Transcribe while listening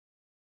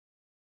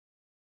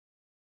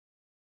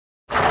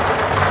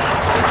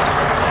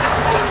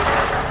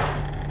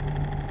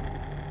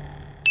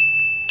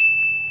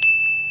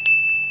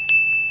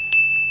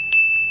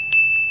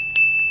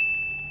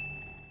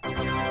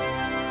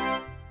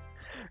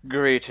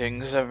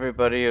Greetings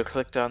everybody who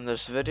clicked on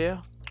this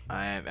video.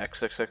 I am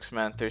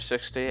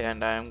XXXman360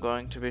 and I am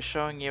going to be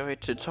showing you a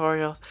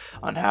tutorial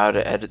on how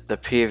to edit the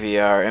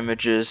PVR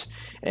images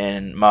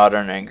in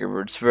modern Angry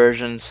Birds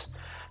versions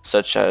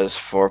such as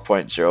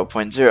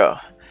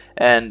 4.0.0.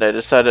 And I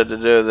decided to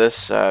do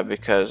this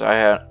because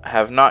I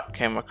have not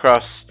came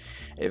across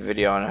a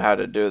video on how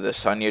to do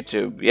this on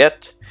YouTube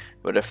yet.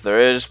 But if there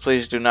is,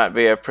 please do not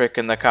be a prick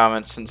in the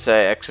comments and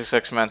say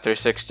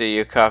XXXman360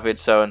 you copied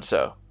so and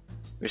so.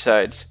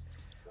 Besides,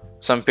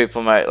 some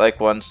people might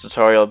like one's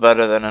tutorial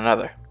better than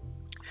another.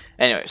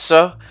 Anyway,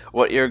 so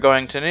what you're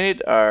going to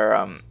need are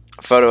a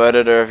photo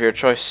editor of your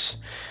choice.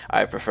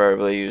 I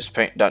preferably use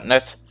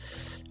paint.net.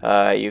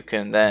 You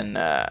can then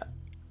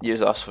you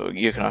can also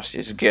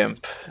use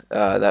GIMP.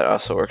 That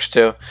also works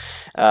too.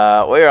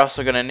 What you're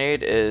also going to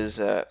need is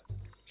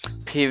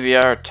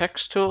PVR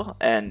text tool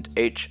and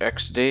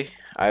HXD.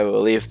 I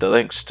will leave the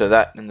links to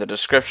that in the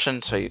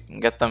description so you can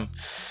get them.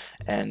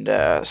 And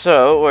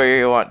so where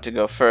you want to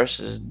go first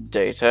is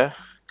data.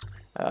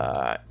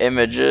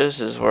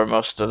 Images is where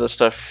most of the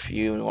stuff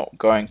you're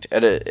going to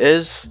edit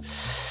is.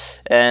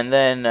 And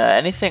then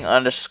anything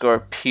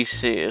underscore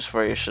PC is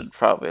where you should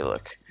probably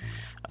look.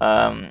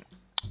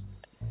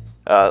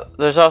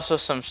 There's also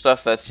some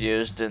stuff that's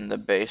used in the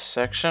base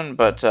section,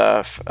 but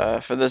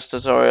for this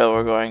tutorial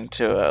we're going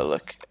to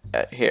look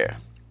at here.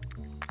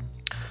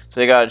 So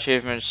you got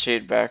achievement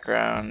sheet,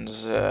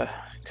 backgrounds,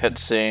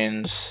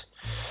 cutscenes.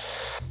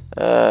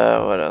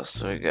 What else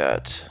do we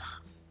got?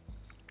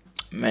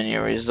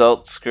 Menu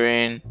results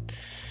screen.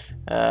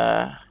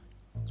 Yeah,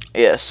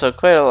 so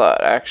quite a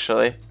lot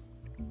actually.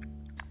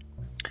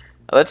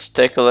 Let's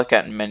take a look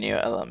at menu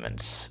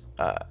elements.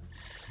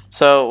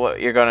 So what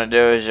you're going to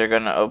do is you're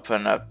going to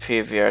open up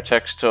PVR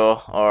text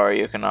tool, or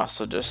you can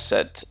also just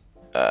set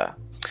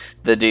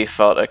the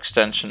default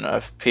extension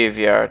of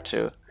PVR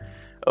to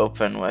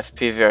open with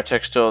PVR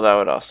text tool. That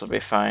would also be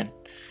fine.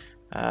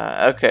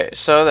 Okay,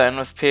 so then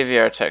with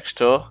PVR text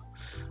tool,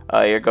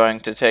 you're going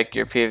to take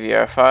your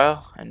PVR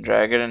file and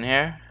drag it in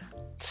here.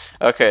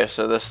 Okay,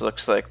 so this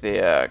looks like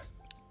the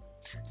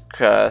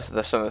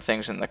some of the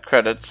things in the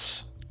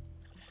credits,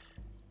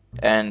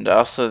 and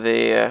also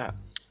the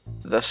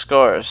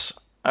scores.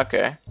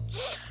 Okay,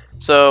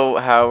 so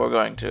how we're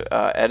going to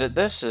edit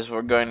this is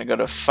we're going to go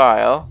to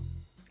File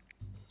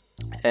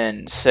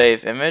and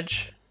Save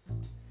Image,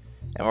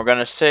 and we're going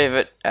to save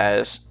it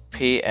as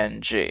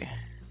PNG.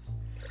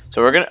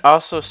 So we're going to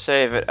also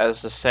save it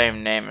as the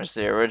same name as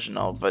the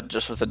original, but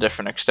just with a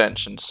different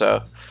extension.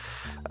 So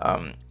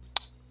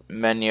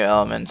menu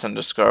elements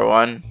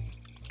 _1,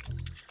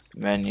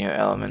 menu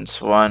elements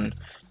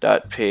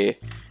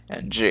 1.png.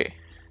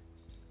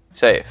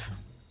 Save.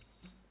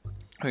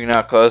 We can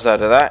now close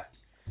out of that.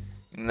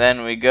 And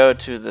then we go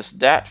to this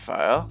DAT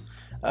file.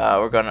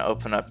 We're going to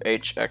open up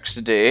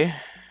HXD.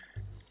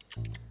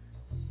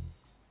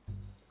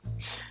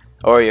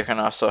 Or you can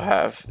also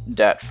have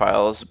DAT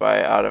files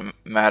by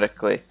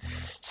automatically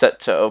set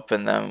to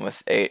open them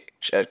with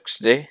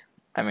HXD.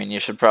 I mean,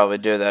 you should probably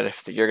do that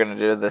if you're going to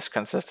do this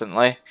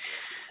consistently.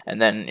 And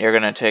then you're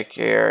going to take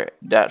your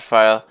DAT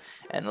file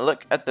and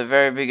look at the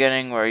very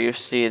beginning where you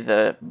see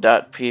the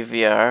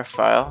 .pvr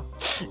file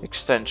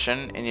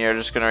extension, and you're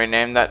just going to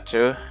rename that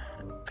to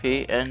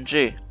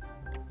PNG.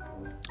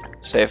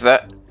 Save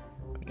that.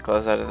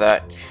 Close out of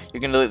that. You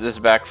can delete this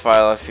back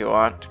file if you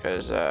want,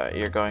 because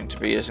you're going to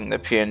be using the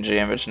PNG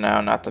image now,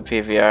 not the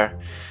PVR.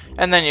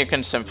 And then you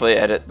can simply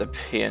edit the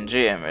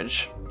PNG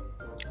image.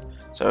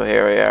 So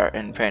here we are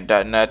in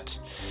paint.net.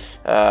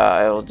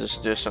 I will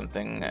just do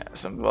something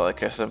simple,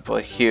 like a simple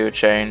hue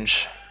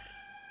change.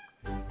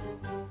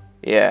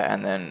 Yeah,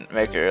 and then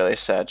make it really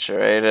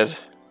saturated.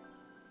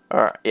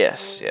 Or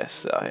yes,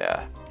 oh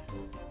yeah.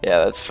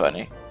 Yeah, that's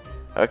funny.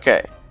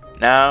 Okay,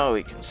 now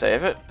we can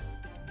save it.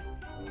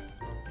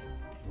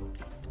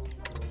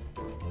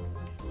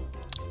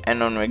 And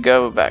when we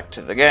go back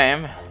to the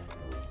game,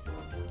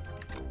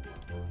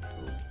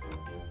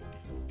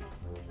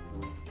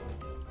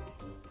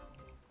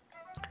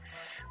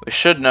 we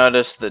should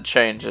notice the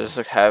changes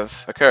that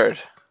have occurred.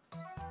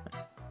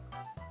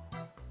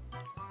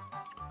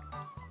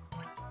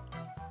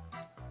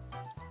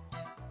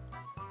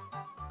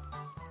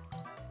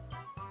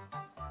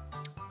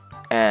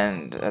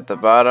 And at the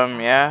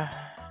bottom, yeah.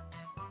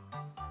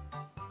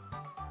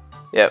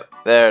 Yep,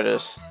 there it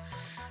is.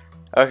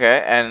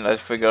 Okay, and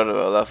if we go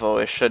to a level,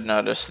 we should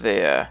notice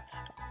the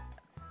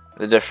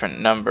different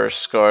number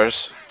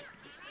scores.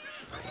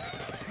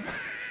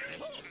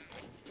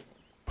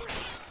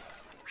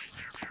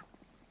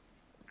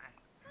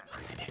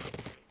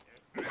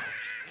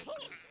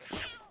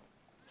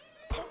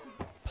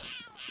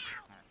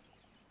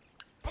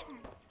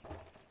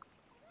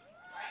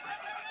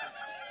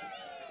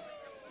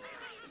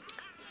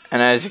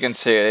 And as you can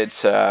see,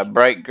 it's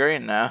bright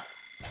green now.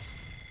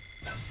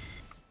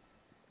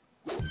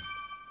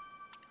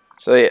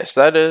 So yes,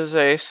 that is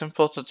a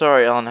simple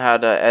tutorial on how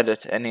to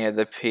edit any of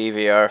the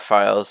PVR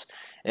files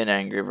in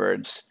Angry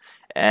Birds.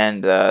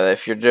 And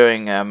if you're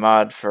doing a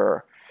mod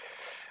for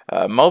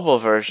mobile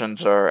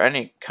versions or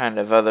any kind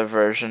of other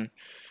version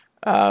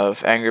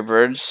of Angry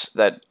Birds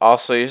that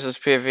also uses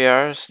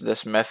PVRs,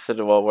 this method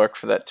will work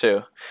for that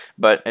too.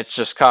 But it's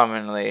just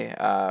commonly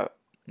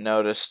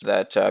noticed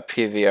that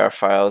PVR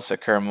files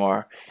occur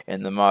more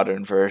in the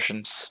modern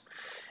versions.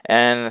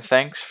 And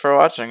thanks for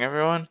watching,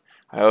 everyone.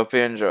 I hope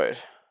you enjoyed.